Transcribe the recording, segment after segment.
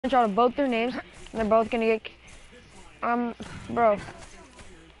out of both their names, and they're both gonna get, bro. I'm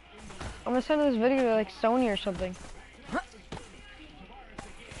gonna send this video to like Sony or something. I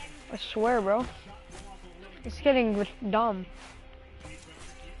swear, bro. It's getting dumb.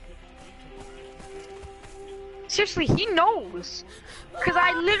 Seriously, he knows. Because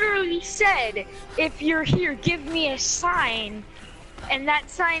I literally said, if you're here, give me a sign. And that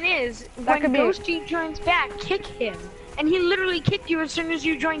sign is, when GhOsty joins back, kick him. And he literally kicked you as soon as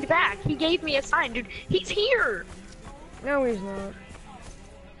you joined back. He gave me a sign, dude. He's here. No, he's not.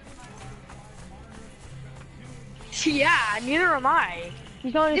 Yeah, neither am I.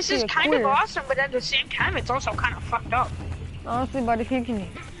 He's not. This is kind of awesome, but at the same time, it's also kind of fucked up. Honestly, bud, if you can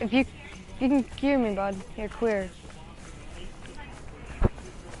hear me, bud, you're queer.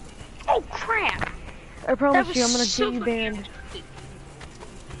 Oh crap! I promise you, I'm gonna get you banned.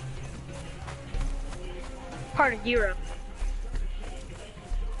 Part of Europe.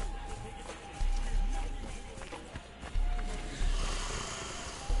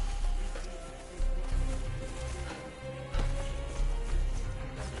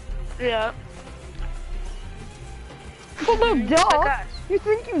 Yeah. Well, no, duh. You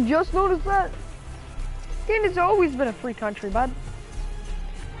think you just noticed that? Canada's always been a free country, bud.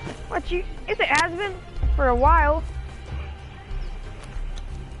 What it has been for a while.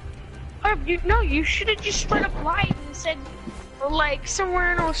 No, you should have just straight up lied and said, like,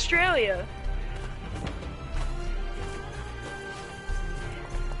 somewhere in Australia.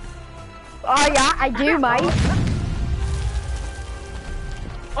 Oh yeah, I do, mate.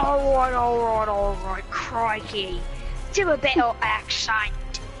 Alright, crikey. Do a better accent.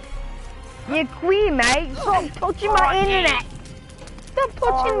 You're queer, mate. Stop touching my internet. Stop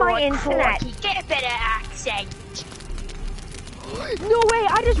touching my internet. Crikey. Get a better accent. No way,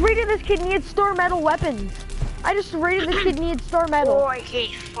 I just rated this kid and he had star metal weapons. I just rated this kid and he had star metal.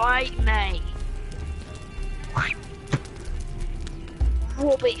 Crikey, fight me.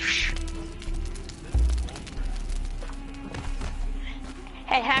 Rubbish.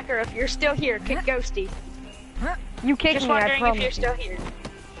 Hey, hacker, if you're still here, kick GhOsty. You kick Just me, I wondering promise. if you're still here.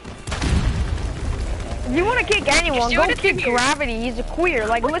 If you want to kick anyone, go kick Gravity. He's a queer.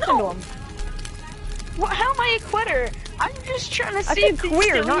 Like, listen to him. What? How am I a quitter? I'm just trying to see if he's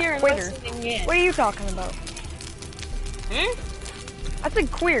queer, still not here and quitter. listening in. What are you talking about? Hmm? I said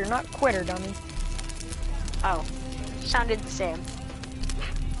queer, not quitter, dummy. Oh, sounded the same.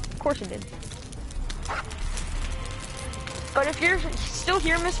 Of course it did. But if you're still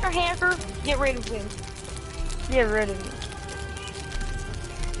here, Mr. Hacker, get rid of him. Get rid of him.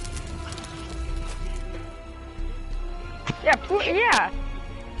 Yeah, yeah.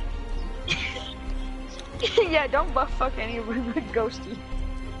 Yeah, don't buff fuck anyone with GhOsty.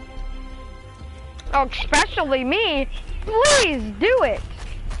 Oh, especially me. Please do it.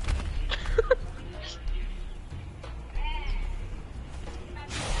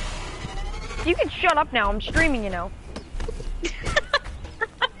 You can shut up now. I'm streaming, you know.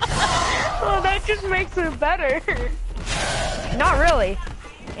 Oh, that just makes it better. Not really.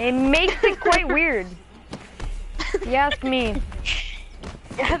 It makes it quite weird. If you ask me.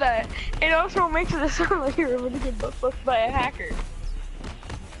 Yeah, it also makes it sound like you're going to get buffed by a hacker.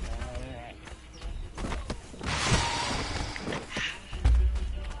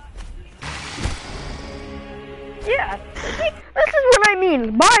 Yeah, this is what I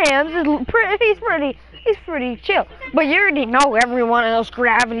mean. Barhams is he's pretty chill. But you already know everyone else,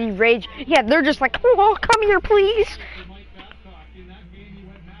 Gravity, Rage. Yeah, they're just like, oh, come here, please.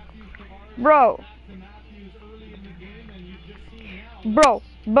 Bro,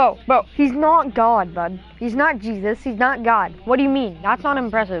 he's not God, bud. He's not Jesus, he's not God. What do you mean? That's not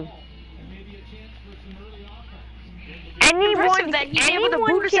impressive. Anyone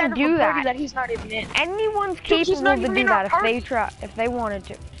can do that. That he's not even in. Anyone's capable to do that if they wanted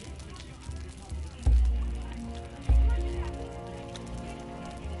to.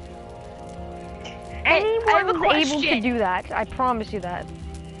 Anyone's able to do that. I promise you that.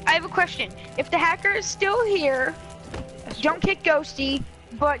 I have a question. If the hacker is still here, don't kick GhOsty,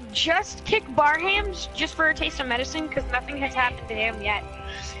 but just kick Barhams just for a taste of medicine, because nothing has happened to him yet.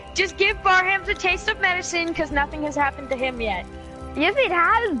 Just give Barhams a taste of medicine, because nothing has happened to him yet. Yes, it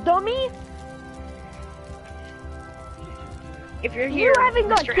has, dummy. If you're here, you haven't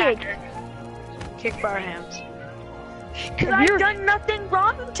got Mr. kicked. Hacker, kick Barhams. Because I've done nothing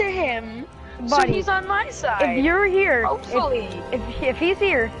wrong to him. Buddy, so he's on my side. If you're here, hopefully. If he's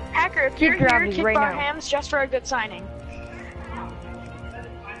here, hacker, if you're here, kick Barhams just for a good signing.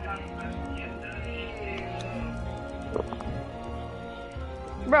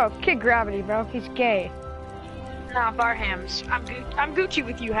 Bro, kick Gravity, bro. He's gay. Nah, Barhams. I'm Gucci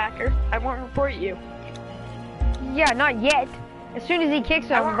with you, hacker. I won't report you. Yeah, not yet. As soon as he kicks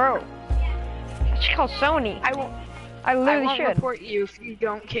him, bro. I should call Sony. I won't. I literally won't should. report you if you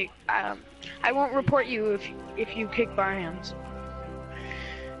don't kick. I won't report you if you kick Barhams.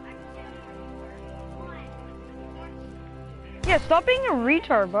 Yeah, stop being a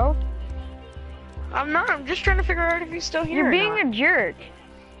retard, bro. I'm not. I'm just trying to figure out if he's still here. You're being a jerk.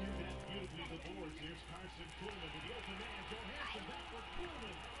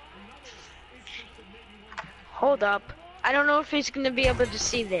 Hold up. I don't know if he's gonna be able to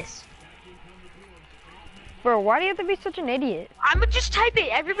see this. Bro, why do you have to be such an idiot? I'ma just type it.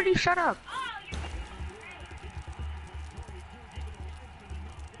 Everybody shut up.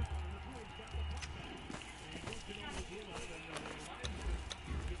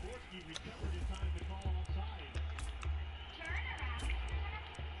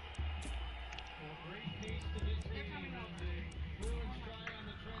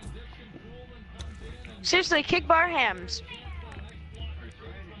 Seriously, kick Barhams.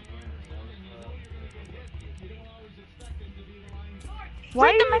 Why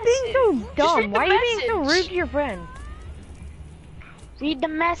are you being so dumb? Why are you being so rude to your friend? Read the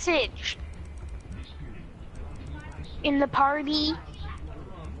message. In the party.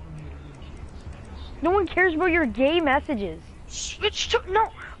 No one cares about your gay messages. Switch to, no,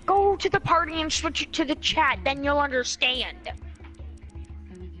 go to the party and switch it to the chat, then you'll understand.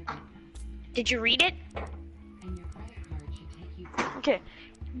 Did you read it? Okay,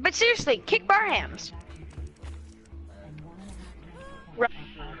 but seriously, kick Barhams.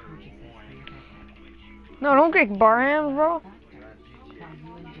 No, don't kick Barhams, bro.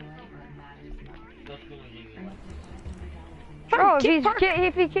 Bro,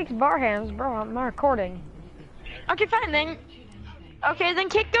 if he kicks Barhams, bro, I'm not recording. Okay, fine then. Okay, then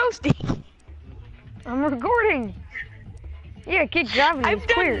kick Ghosty. I'm recording. Yeah, kick Gravity. I've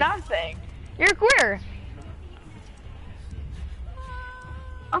done queer. Nothing. You're queer.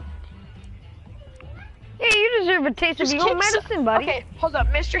 Oh. Yeah, you deserve a taste of your own medicine, buddy. Okay, hold up,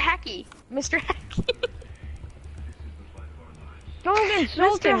 Mr. Hacky. Mr. Hacky. Don't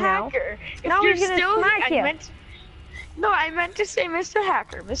insult him now. Hacker. Now he's gonna smack you. No, I meant to say Mr.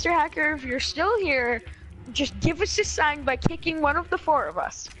 Hacker. Mr. Hacker, if you're still here, just give us a sign by kicking one of the four of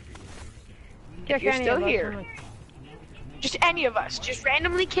us. If you're still here. Just any of us. Just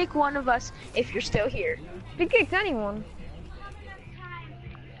randomly kick one of us if you're still here. If he kicks anyone.